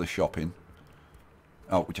put another shop in.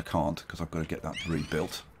 Oh, which I can't because I've got to get that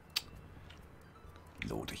rebuilt.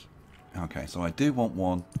 Lordy. Okay. So I do want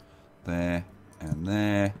one there and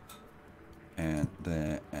there. And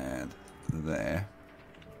there and there.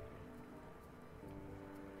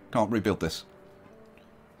 Can't rebuild this.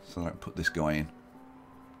 So I don't put this guy in.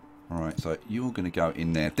 Alright, so you're going to go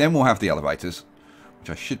in there. Then we'll have the elevators, which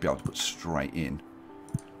I should be able to put straight in.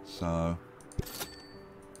 So,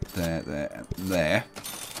 there, there, and there.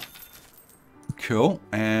 Cool.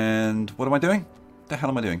 And what am I doing? What the hell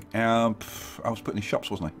am I doing? I was putting in shops,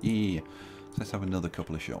 wasn't I? Yeah. So let's have another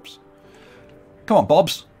couple of shops. Come on,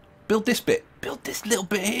 Bobs. Build this bit. Build this little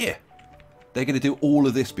bit here. They're going to do all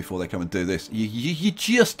of this before they come and do this. You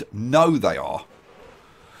just know they are.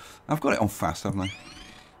 I've got it on fast, haven't I?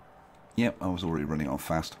 Yep, I was already running on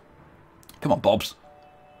fast. Come on, Bobs.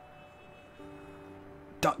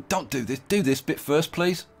 Don't do this. Do this bit first,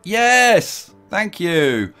 please. Yes! Thank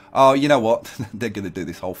you. Oh, you know what? They're going to do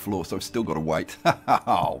this whole floor, so I've still got to wait.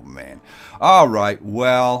 Oh, man. All right,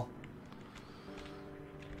 well,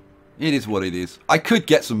 it is what it is. I could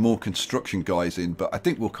get some more construction guys in, but I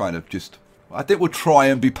think we'll kind of just... I think we'll try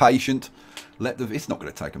and be patient. It's not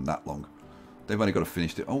going to take them that long. They've only got to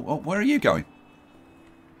finish it. Oh, where are you going?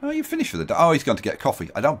 Oh, you finished for the day. Oh, he's going to get coffee.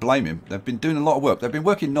 I don't blame him. They've been doing a lot of work. They've been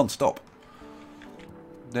working non-stop.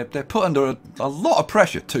 They're put under a lot of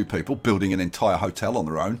pressure. 2 people building an entire hotel on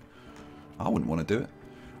their own. I wouldn't want to do it.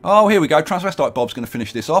 Oh, here we go. Transvestite Bob's going to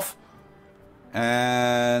finish this off.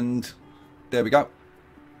 And there we go.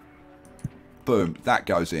 Boom. That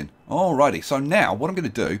goes in. Alrighty. So now what I'm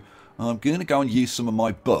going to do, I'm going to go and use some of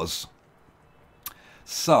my buzz.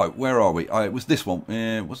 So, where are we? Oh, it was this one.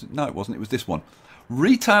 Was it? No, it wasn't. It was this one.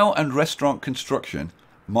 Retail and restaurant construction,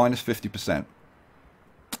 minus 50%.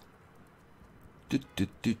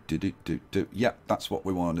 Yep, that's what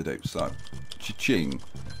we want to do. So, cha-ching.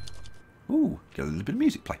 Ooh, get a little bit of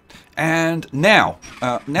music play. And now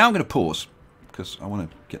I'm going to pause because I want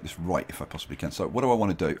to get this right if I possibly can. So, what do I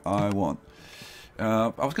want to do? I was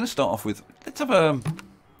going to start off with, let's have a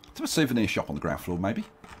souvenir shop on the ground floor, maybe.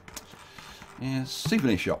 Yeah,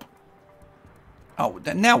 souvenir shop. Oh,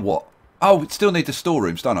 now what? Oh, it still needs the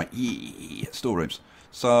storerooms, don't I? Yeah, storerooms.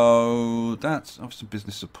 So that's obviously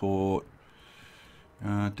business support.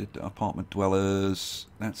 Did the apartment dwellers.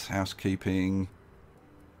 That's housekeeping.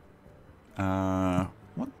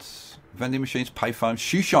 What? Vending machines, payphones,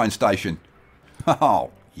 shoe shine station.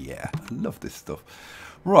 Oh, yeah, I love this stuff.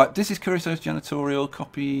 Right, this is Curios's janitorial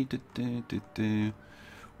copy.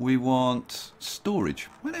 We want storage.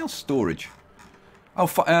 What else storage? Oh,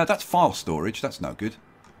 that's file storage. That's no good.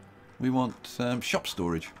 We want shop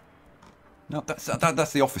storage. No, that's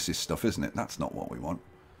the offices stuff, isn't it? That's not what we want.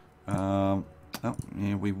 Oh,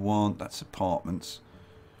 yeah, we want... That's apartments.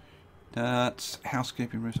 That's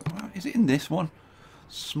housekeeping rooms. Is it in this one?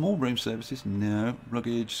 Small room services? No.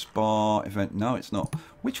 Luggage, spa, event? No, it's not.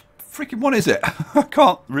 Which freaking one is it? I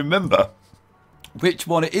can't remember which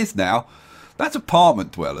one it is now. That's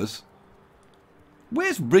apartment dwellers.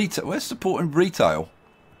 Where's retail? Where's supporting retail?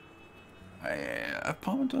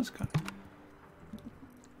 Apartment dwellers.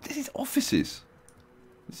 This is offices.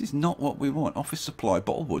 This is not what we want. Office supply,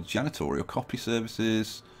 bottled wood, janitorial, copy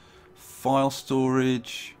services, file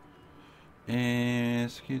storage. No.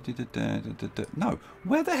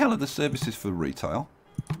 Where the hell are the services for retail?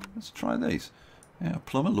 Let's try these. Yeah,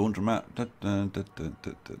 plumber, laundromat.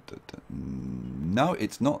 No,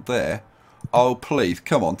 it's not there. Oh, please,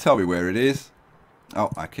 come on, tell me where it is. Oh,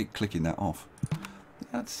 I keep clicking that off.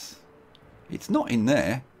 That's... It's not in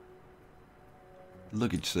there.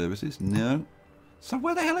 Luggage services, no. So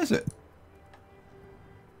where the hell is it?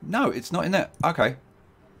 No, it's not in there. Okay.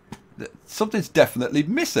 Something's definitely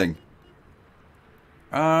missing.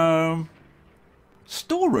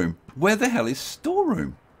 Storeroom. Where the hell is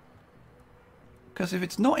storeroom? Because if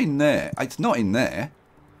it's not in there, it's not in there.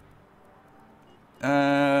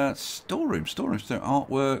 Storeroom.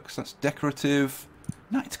 Artworks, that's decorative.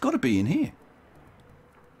 No, it's got to be in here.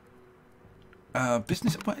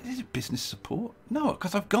 Business, what is it, business support? No,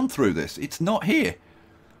 because I've gone through this. It's not here.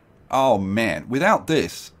 Oh, man. Without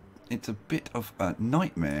this, it's a bit of a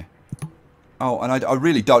nightmare. Oh, and I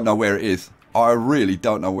really don't know where it is. I really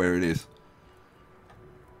don't know where it is.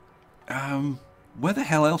 Where the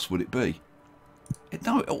hell else would it be?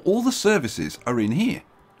 No, all the services are in here.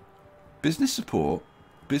 Business support,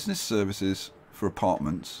 business services for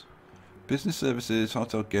apartments, business services,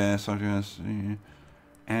 hotel guests,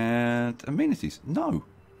 and amenities. No.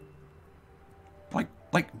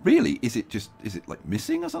 Like really? Is it like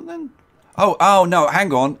missing or something? Oh no,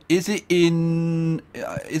 hang on. Is it in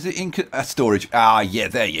storage? Ah, yeah,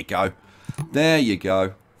 there you go. There you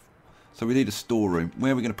go. So we need a storeroom.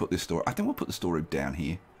 Where are we going to put this store? I think we'll put the storeroom down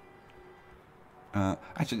here.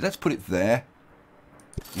 Actually, let's put it there.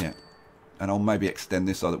 Yeah. And I'll maybe extend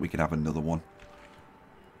this so that we can have another one.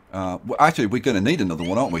 Well, actually, we're going to need another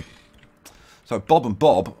one, aren't we? So Bob and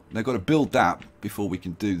Bob, they've got to build that before we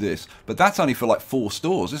can do this. But that's only for like 4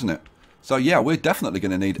 stores, isn't it? So yeah, we're definitely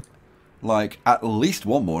going to need like at least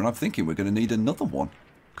one more. And I'm thinking we're going to need another one.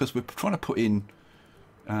 Because we're trying to put in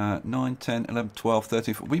 9, 10, 11, 12,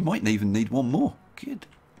 13. We might even need one more. Good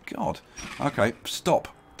God. Okay, stop.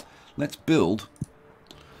 Let's build.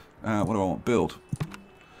 What do I want? Build.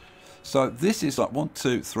 So this is like 1,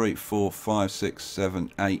 2, 3, 4, 5, 6,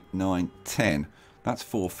 7, 8, 9, 10. That's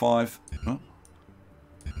 4, 5. Oh.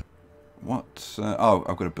 What? Oh,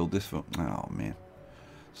 I've got to build this for. Oh man.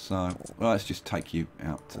 So well, let's just take you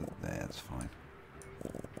out to there. That's fine.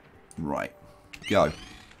 Right. Go.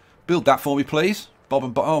 Build that for me, please. Bob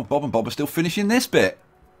and Bob. Oh, Bob and Bob are still finishing this bit.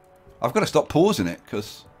 I've got to stop pausing it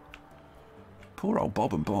because poor old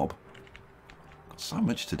Bob and Bob got so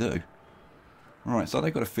much to do. Right, so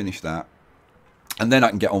they've got to finish that, and then I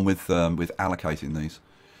can get on with allocating these.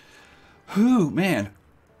 Whoo, man.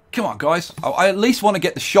 Come on, guys. I at least want to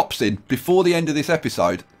get the shops in before the end of this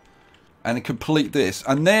episode and complete this.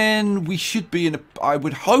 And then we should be in a, I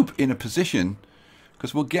would hope, in a position,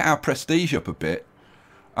 because we'll get our prestige up a bit.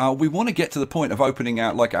 We want to get to the point of opening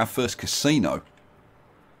out like our first casino.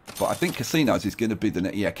 But I think casinos is going to be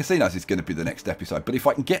the casinos is going to be the next episode. But if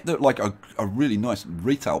I can get like a really nice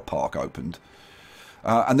retail park opened,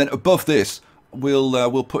 and then above this,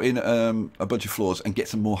 we'll put in a bunch of floors and get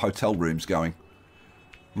some more hotel rooms going.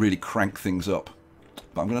 Really crank things up.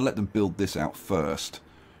 But I'm going to let them build this out first.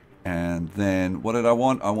 And then, what did I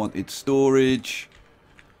want? I wanted storage.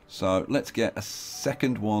 So let's get a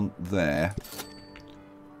second one there.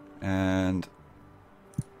 And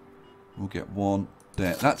we'll get one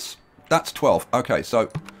there. That's 12. Okay, so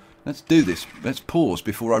let's do this. Let's pause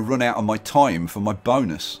before I run out of my time for my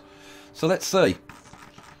bonus. So let's see.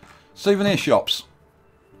 Souvenir shops.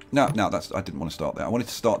 No, that's, I didn't want to start there. I wanted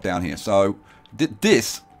to start down here. So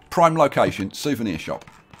this prime location, souvenir shop.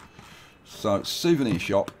 So souvenir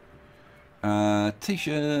shop.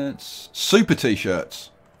 T-shirts. Super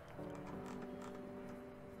T-shirts.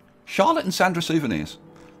 Charlotte and Sandra souvenirs.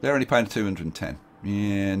 They're only paying 210.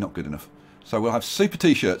 Yeah, not good enough. So we'll have super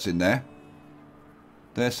T-shirts in there.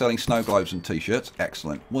 They're selling snow globes and T-shirts.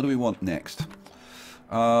 Excellent. What do we want next?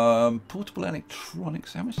 Portable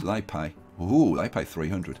electronics. How much do they pay? Ooh, they pay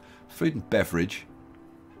 300. Food and beverage.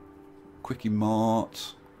 Quickie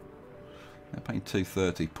Mart. They're paying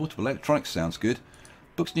 230. Portable electronics sounds good.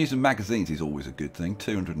 Books, news and magazines is always a good thing.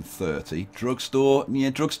 230. Drugstore. Yeah,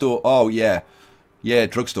 drugstore. Oh, yeah. Yeah,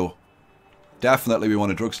 drugstore. Definitely we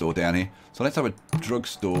want a drugstore down here. So let's have a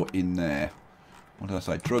drugstore in there. What did I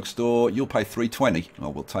say? Drugstore. You'll pay 320. Oh,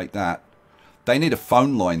 we'll take that. They need a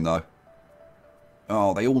phone line, though.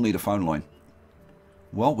 Oh, they all need a phone line.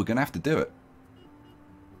 Well, we're going to have to do it.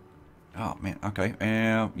 Oh, man. Okay.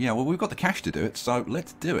 Yeah, well, we've got the cash to do it, so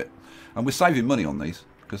let's do it. And we're saving money on these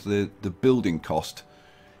because the building cost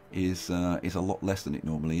is a lot less than it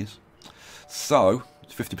normally is. So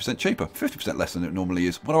it's 50% cheaper. 50% less than it normally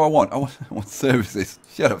is. What do I want? I want services.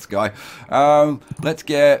 Shut up, Skye. Let's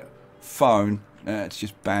get phone. It's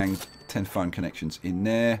just banged 10 phone connections in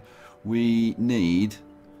there. We need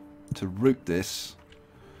to route this.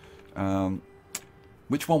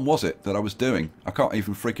 Which one was it that I was doing? I can't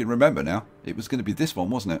even freaking remember now. It was going to be this one,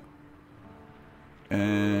 wasn't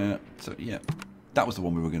it? So yeah, That was the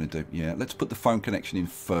one we were going to do. Yeah, let's put the phone connection in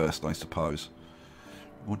first, I suppose.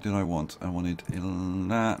 What did I want? I wanted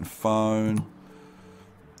that and phone.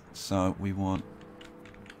 So we want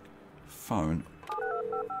phone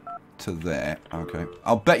to there. Okay.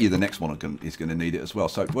 I'll bet you the next one is going to need it as well.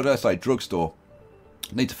 So what did I say? Drugstore.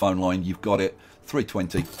 Needs a phone line. You've got it.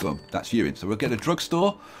 320. Boom. That's you in. So we'll get a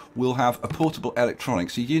drugstore. We'll have a portable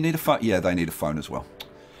electronics. So you need a phone? Yeah, they need a phone as well.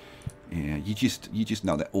 Yeah, you just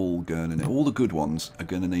know they're all going to, all the good ones are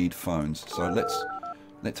going to need phones. So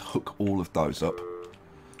let's hook all of those up.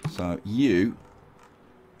 So you,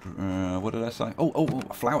 what did I say? Oh,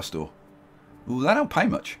 a flower store. Ooh, they don't pay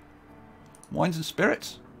much. Wines and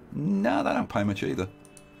spirits? No, they don't pay much either.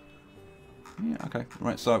 Yeah, okay,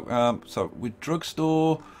 right. So so with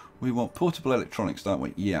drugstore, we want portable electronics, don't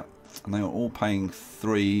we? Yeah, and they are all paying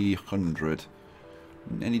 300.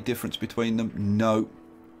 Any difference between them? No.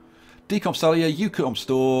 Decom Cellular, Ucom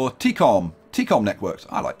Store, Tcom Networks.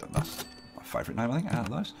 I like them. That's my favourite name, I think, out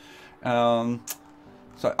of those.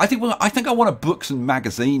 So I think I want a books and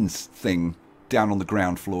magazines thing down on the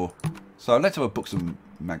ground floor. So let's have a books and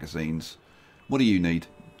magazines. What do you need?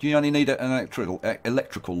 Do you only need an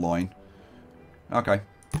electrical line? Okay,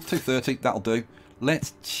 230. That'll do.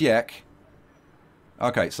 Let's check.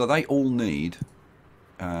 Okay, so they all need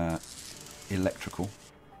electrical.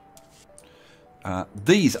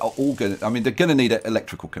 These are all going to, I mean, they're going to need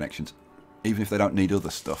electrical connections. Even if they don't need other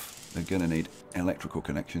stuff, they're going to need electrical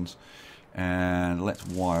connections. And let's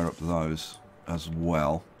wire up those as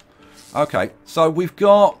well. Okay, so we've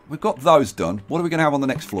got those done. What are we going to have on the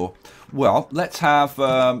next floor? Well, let's have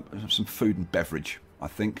some food and beverage, I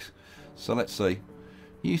think. So let's see.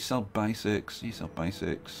 You sell basics. You sell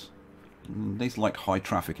basics. These are like high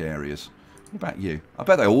traffic areas. What about you? I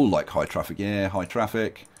bet they all like high traffic. Yeah, high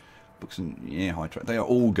traffic. Books and yeah, high traffic. They are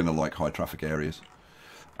all going to like high traffic areas.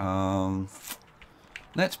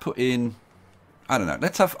 Let's put in. I don't know.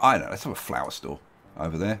 Let's have a flower store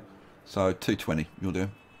over there. So 220. You'll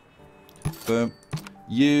do. Boom.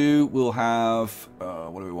 You will have.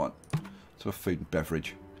 What do we want? So a food and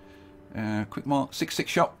beverage. Quick mark. 6-6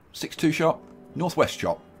 shop. 6-2 shop. Northwest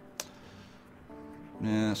shop.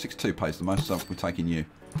 Yeah, 6-2 pays the most. So we're taking you.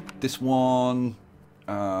 This one.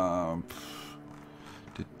 Wines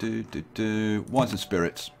and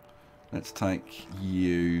spirits. Let's take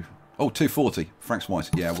you. Oh, 240. Frank's Wines.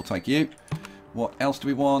 Yeah, we'll take you. What else do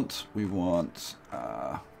we want? We want.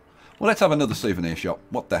 Well, let's have another souvenir shop.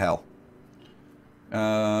 What the hell?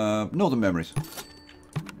 Northern Memories.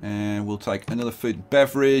 And we'll take another food and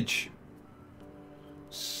beverage.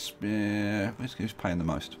 Who's paying the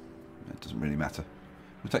most? It doesn't really matter.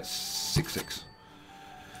 We'll take 6-6.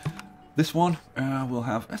 This one, we'll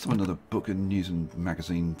have. Let's have another book and news and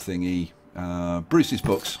magazine thingy. Bruce's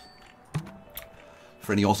Books.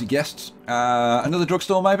 For any Aussie guests. Another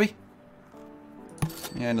drugstore, maybe?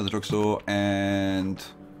 Yeah, another drugstore. And.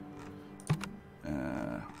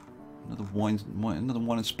 Another wine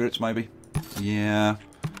and spirits, maybe? Yeah.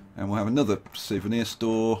 And we'll have another souvenir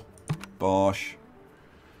store. Posh.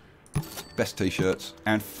 Best t-shirts.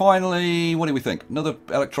 And finally, what do we think? Another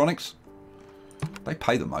electronics? They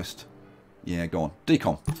pay the most. Yeah, go on.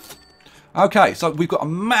 Decom. Okay, so we've got a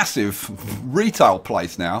massive retail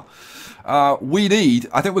place now. I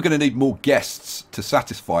think we're going to need more guests to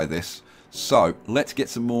satisfy this. So let's get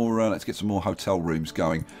some more. Hotel rooms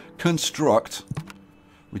going. Construct.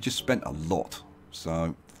 We just spent a lot,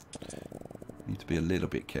 so need to be a little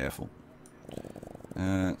bit careful.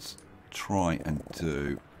 Let's try and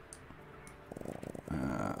do.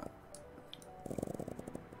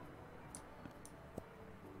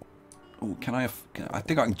 Oh, can I? I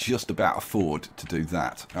think I can just about afford to do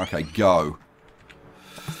that. Okay, go.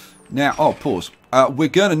 Now, oh, pause. We're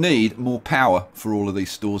going to need more power for all of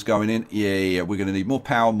these stores going in. Yeah. We're going to need more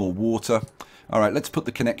power, more water. All right, let's put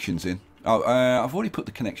the connections in. Oh, I've already put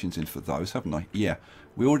the connections in for those, haven't I? Yeah.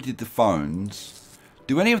 We already did the phones.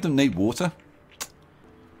 Do any of them need water?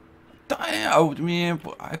 Oh, yeah,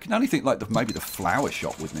 I can only think like maybe the flower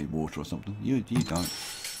shop would need water or something. You don't.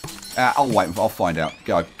 I'll wait. I'll find out.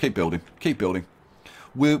 Go. Keep building. Keep building.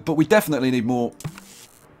 But we definitely need more.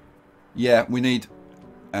 Yeah, we need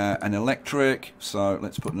an electric. So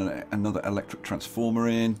let's put another electric transformer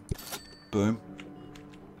in. Boom.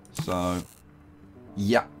 So,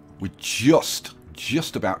 yeah, we're just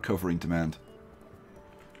about covering demand.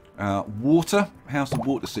 Water. How's the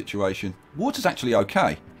water situation? Water's actually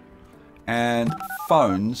okay. And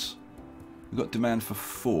phones. We've got demand for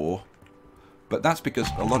 4. But that's because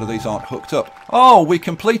a lot of these aren't hooked up. Oh, we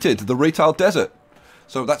completed the retail desert.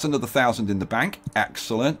 So that's another 1,000 in the bank.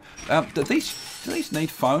 Excellent. Do these need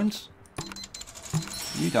phones?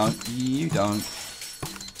 You don't. You don't.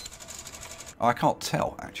 I can't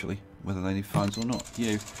tell, actually, whether they need phones or not.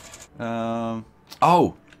 You.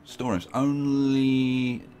 Oh, storerooms.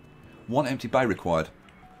 Only one empty bay required.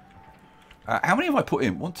 How many have I put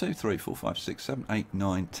in? 1, 2, 3, 4, 5, 6, 7, 8,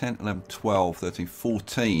 9, 10, 11, 12, 13,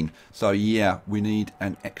 14. So, yeah, we need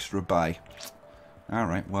an extra bay. All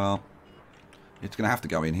right, well, it's going to have to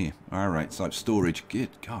go in here. All right, so storage. Good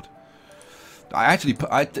God. I actually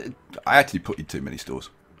put in too many stores.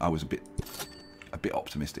 I was a bit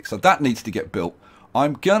optimistic. So that needs to get built.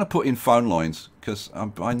 I'm going to put in phone lines because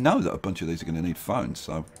I know that a bunch of these are going to need phones.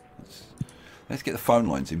 So let's get the phone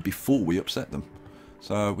lines in before we upset them.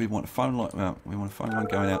 So we want a phone line. Well, we want a phone line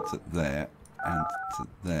going out to there and to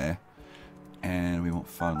there, and we want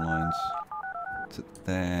phone lines to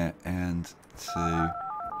there and to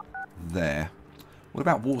there. What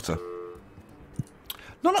about water?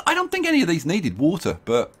 No, I don't think any of these needed water,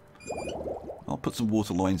 but I'll put some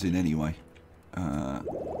water lines in anyway.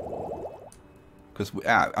 Because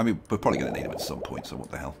I mean, we're probably going to need them at some point. So what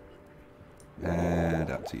the hell? And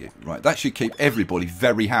up to you. Right, that should keep everybody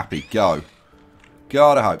very happy. Go.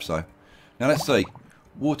 God, I hope so. Now let's see.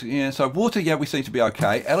 Water, yeah. So water, yeah, we seem to be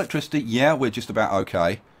okay. Electricity, yeah, we're just about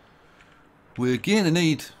okay. We're going to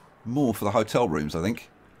need more for the hotel rooms, I think.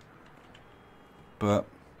 But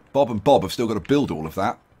Bob and Bob have still got to build all of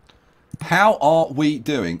that. How are we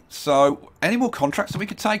doing? So, any more contracts that we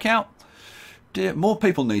could take out? More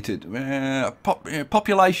people needed.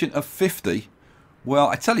 Population of 50. Well,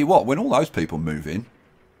 I tell you what, when all those people move in,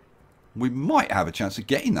 we might have a chance of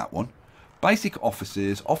getting that one. Basic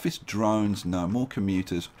offices, office drones, no. More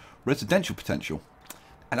commuters, residential potential.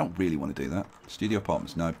 I don't really want to do that. Studio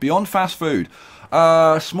apartments, no. Beyond fast food.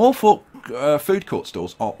 Small food court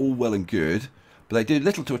stores are all well and good, but they do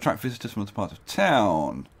little to attract visitors from other parts of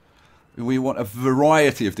town. We want a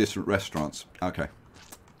variety of different restaurants. Okay.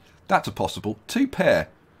 That's a possible. 2 pair.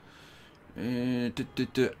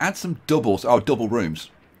 Add some doubles. Oh, double rooms.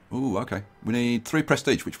 Ooh, okay. We need 3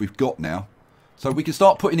 prestige, which we've got now. So we can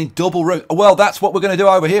start putting in double rooms. Well, that's what we're going to do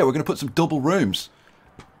over here. We're going to put some double rooms.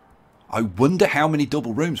 I wonder how many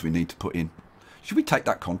double rooms we need to put in. Should we take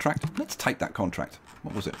that contract? Let's take that contract.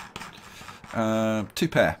 What was it? 2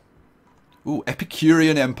 pair. Ooh,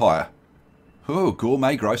 Epicurean Empire. Oh,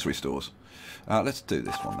 gourmet grocery stores. Let's do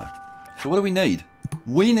this one, though. So what do we need?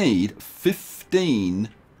 We need 15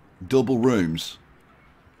 double rooms.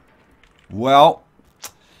 Well,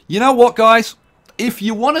 you know what, guys? If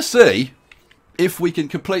you want to see if we can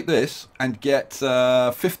complete this and get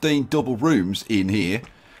 15 double rooms in here,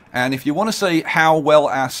 and if you want to see how well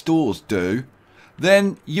our stores do,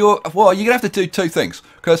 then you're going to have to do 2 things.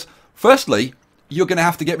 Because, firstly, you're going to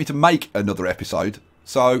have to get me to make another episode.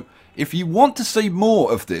 So, if you want to see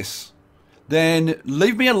more of this, then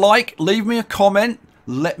leave me a like, leave me a comment,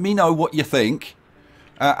 let me know what you think.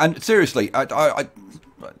 And seriously, I'm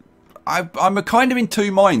kind of in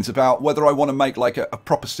 2 minds about whether I want to make like a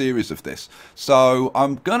proper series of this. So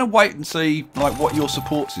I'm going to wait and see like what your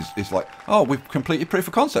support is like. Oh, we've completed proof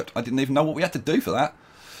of concept. I didn't even know what we had to do for that.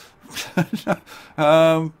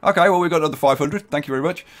 Okay, well, we've got another 500. Thank you very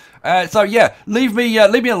much. So yeah, leave me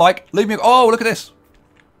a like, oh, look at this.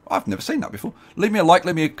 I've never seen that before. Leave me a like,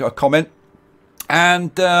 leave me a comment.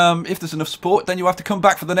 And if there's enough support, then you'll have to come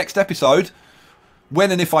back for the next episode.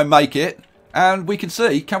 When and if I make it. And we can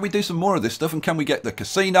see, can we do some more of this stuff? And can we get the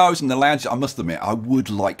casinos and the lounges? I must admit, I would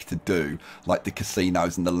like to do like the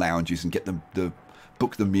casinos and the lounges and get them to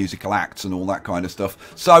book the musical acts and all that kind of stuff.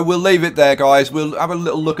 So we'll leave it there, guys. We'll have a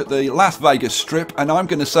little look at the Las Vegas Strip. And I'm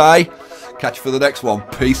going to say, catch you for the next one.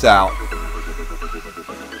 Peace out.